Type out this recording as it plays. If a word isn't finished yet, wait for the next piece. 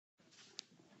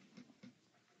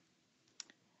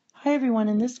Hi everyone,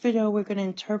 in this video we're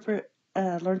going to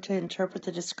learn to interpret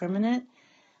the discriminant.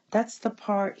 That's the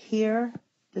part here.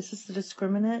 This is the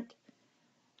discriminant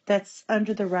that's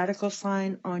under the radical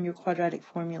sign on your quadratic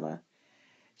formula.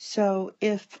 So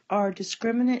if our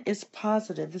discriminant is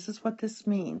positive, this is what this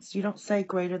means. You don't say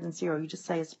greater than 0, you just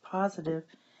say it's positive.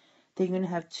 Then you're going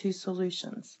to have two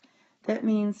solutions. That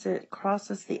means it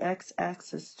crosses the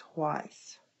x-axis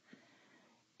twice.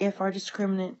 If our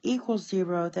discriminant equals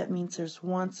 0, that means there's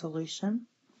one solution.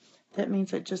 That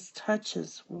means it just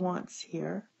touches once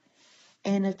here.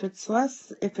 And if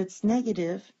it's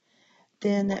negative,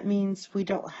 then that means we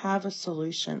don't have a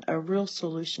solution, a real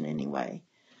solution anyway.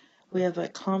 We have a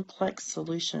complex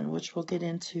solution, which we'll get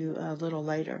into a little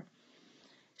later.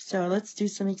 So let's do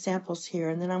some examples here,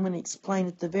 and then I'm going to explain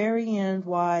at the very end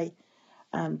why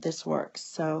this works.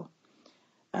 So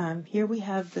here we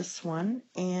have this one,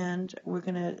 and we're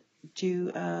going to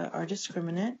do our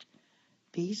discriminant.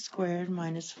 B squared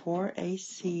minus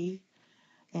 4ac,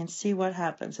 and see what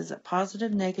happens. Is it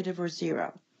positive, negative, or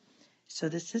 0? So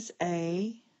this is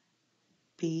A,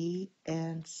 B,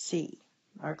 and C,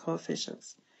 our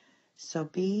coefficients. So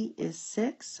B is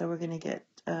 6, so we're going to get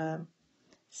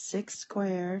 6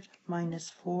 squared minus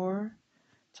 4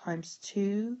 times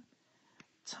 2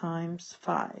 times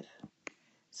 5.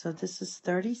 So this is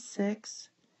 36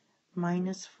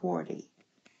 minus 40,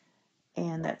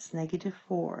 and that's negative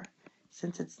 4.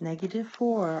 Since it's negative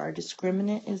 4, our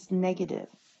discriminant is negative.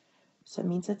 So it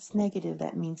means it's negative.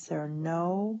 That means there are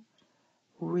no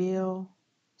real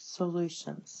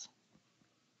solutions.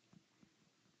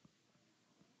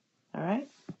 All right?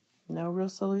 No real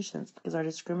solutions because our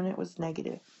discriminant was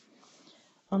negative.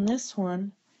 On this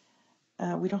one,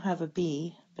 we don't have a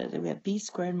b, but we have b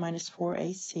squared minus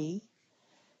 4ac.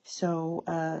 So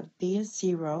b is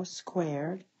 0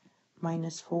 squared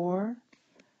minus 4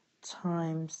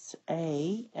 times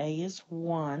a is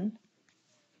 1,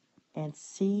 and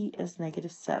c is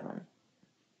negative 7.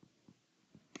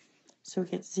 So we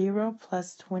get 0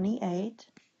 plus 28.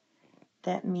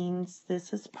 That means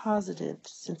this is positive.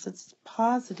 Since it's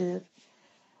positive,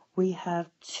 we have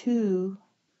two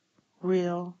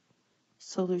real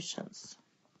solutions.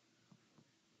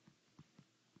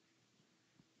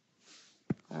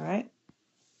 All right.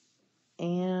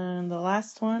 And the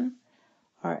last one,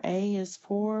 our A is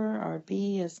 4, our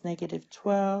B is negative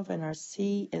 12, and our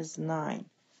C is 9.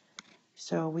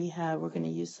 So we're going to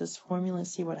use this formula and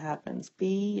see what happens.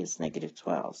 B is negative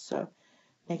 12. So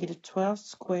negative 12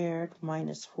 squared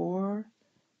minus 4ac.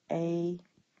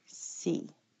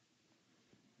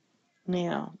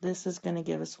 Now, this is going to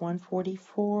give us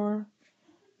 144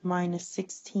 minus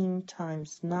 16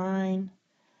 times 9.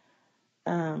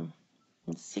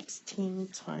 16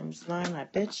 times 9, I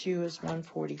bet you, is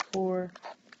 144.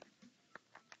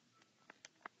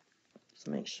 Let's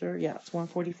make sure. Yeah, it's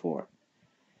 144.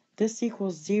 This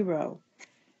equals 0.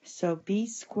 So b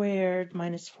squared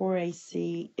minus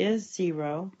 4ac is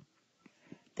 0.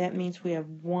 That means we have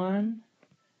one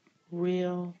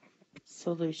real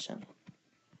solution.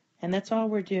 And that's all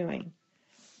we're doing.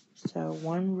 So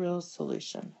one real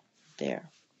solution there.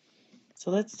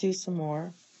 So let's do some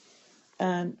more.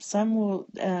 Some will,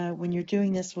 when you're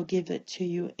doing this, will give it to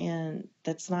you in,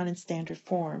 that's not in standard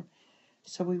form.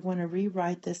 So we want to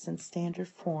rewrite this in standard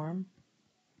form.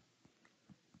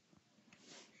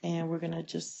 And we're going to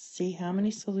just see how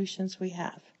many solutions we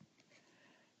have.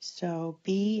 So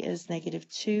B is negative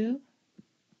 2,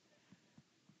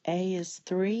 A is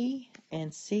 3,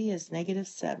 and C is negative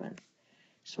 7.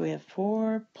 So we have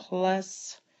 4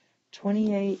 plus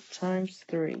 28 times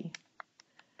 3,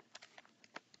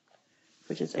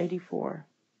 which is 84.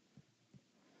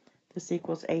 This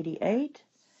equals 88.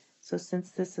 So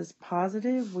since this is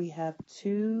positive, we have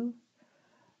two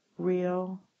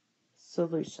real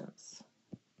solutions.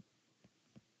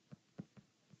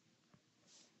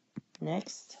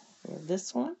 Next, we have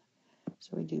this one.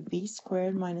 So we do b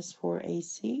squared minus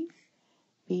 4ac.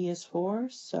 B is 4,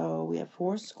 so we have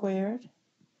 4 squared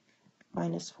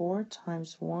minus 4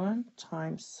 times 1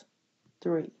 times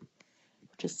 3,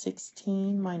 which is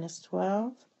 16 minus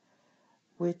 12,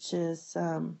 which is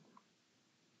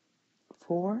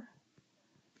 4.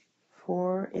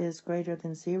 4 is greater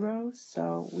than 0,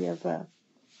 so we have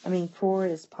 4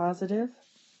 is positive.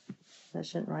 I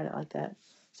shouldn't write it like that.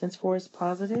 Since 4 is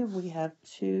positive, we have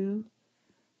two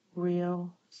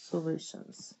real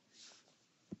solutions.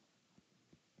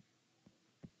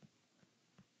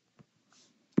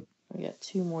 We got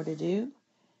two more to do.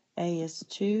 A is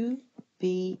 2,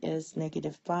 B is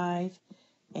negative 5,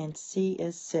 and C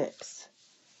is 6.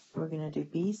 We're going to do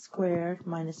b squared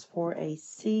minus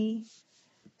 4ac.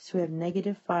 So we have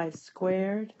negative 5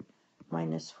 squared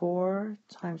minus 4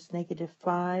 times negative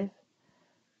 5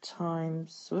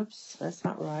 times, whoops, that's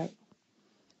not right.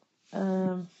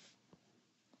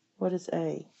 What is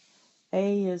A?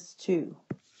 A is 2.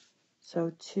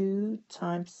 So 2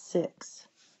 times 6.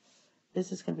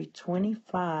 This is going to be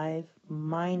 25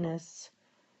 minus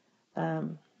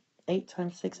 8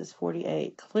 times 6 is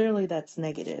 48. Clearly that's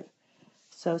negative.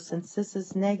 So since this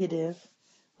is negative,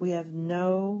 we have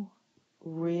no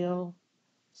real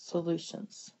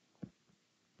solutions.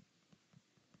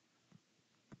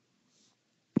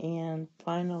 And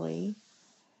finally,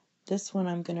 this one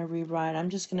I'm going to rewrite. I'm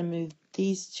just going to move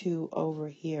these two over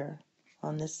here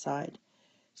on this side.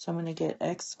 So I'm going to get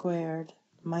x squared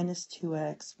minus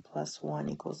 2x plus 1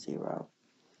 equals 0.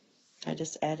 I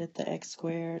just added the x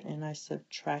squared and I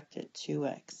subtracted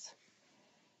 2x.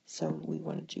 So we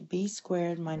want to do b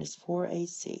squared minus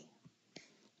 4ac.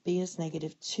 b is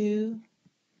negative 2,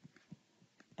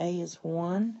 a is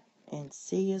 1, and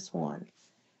c is 1.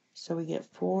 So we get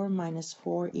 4 minus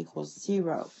 4 equals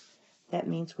 0. That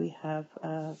means we have,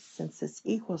 since this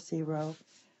equals 0,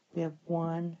 we have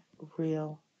one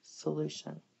real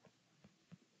solution.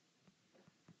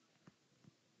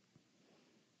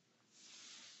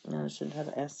 No, I shouldn't have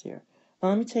an S here.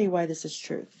 Well, let me tell you why this is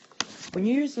true. When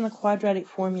you're using the quadratic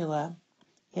formula,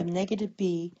 you have negative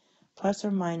b plus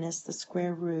or minus the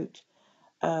square root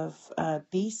of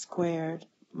b squared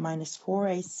minus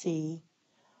 4ac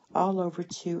all over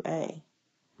 2a.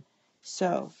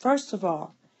 So, first of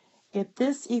all, if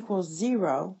this equals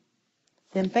 0,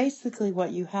 then basically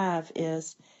what you have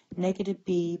is negative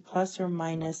b plus or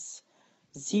minus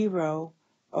 0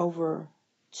 over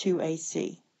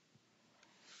 2ac.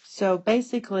 So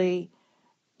basically,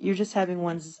 you're just having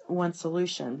one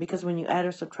solution, because when you add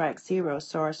or subtract 0,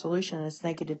 so our solution is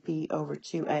negative b over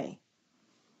 2a.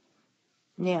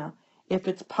 Now, if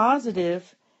it's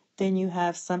positive, then you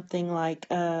have something like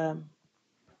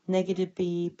negative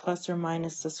b plus or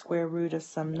minus the square root of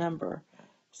some number,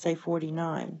 say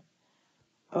 49,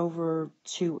 over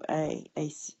 2a.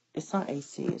 It's not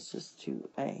ac, it's just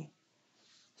 2a.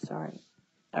 Sorry.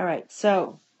 All right,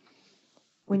 so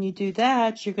when you do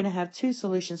that, you're going to have two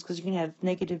solutions, because you're going to have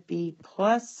negative b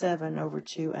plus 7 over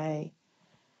 2a,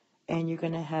 and you're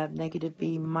going to have negative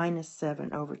b minus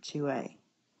 7 over 2a.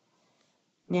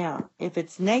 Now, if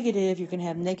it's negative, you're going to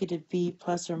have negative b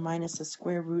plus or minus the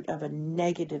square root of a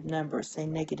negative number, say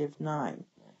negative 9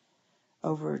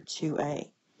 over 2a.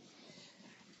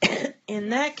 In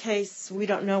that case, we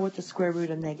don't know what the square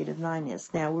root of negative 9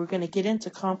 is. Now, we're going to get into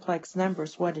complex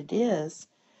numbers. What it is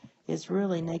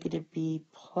really negative b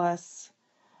plus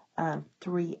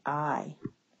 3i.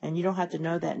 And you don't have to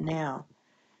know that now.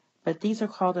 But these are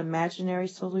called imaginary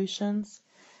solutions.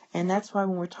 And that's why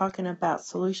when we're talking about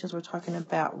solutions, we're talking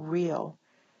about real,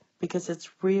 because it's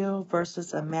real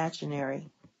versus imaginary.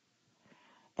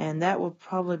 And that will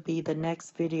probably be the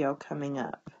next video coming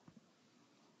up.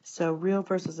 So real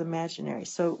versus imaginary.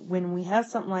 So when we have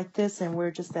something like this and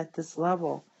we're just at this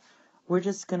level, we're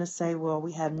just going to say, well,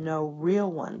 we have no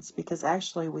real ones, because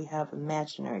actually we have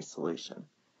imaginary solution.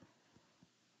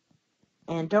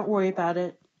 And don't worry about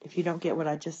it if you don't get what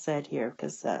I just said here,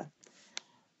 because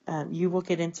you will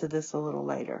get into this a little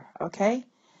later, okay?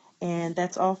 And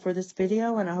that's all for this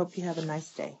video, and I hope you have a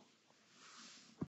nice day.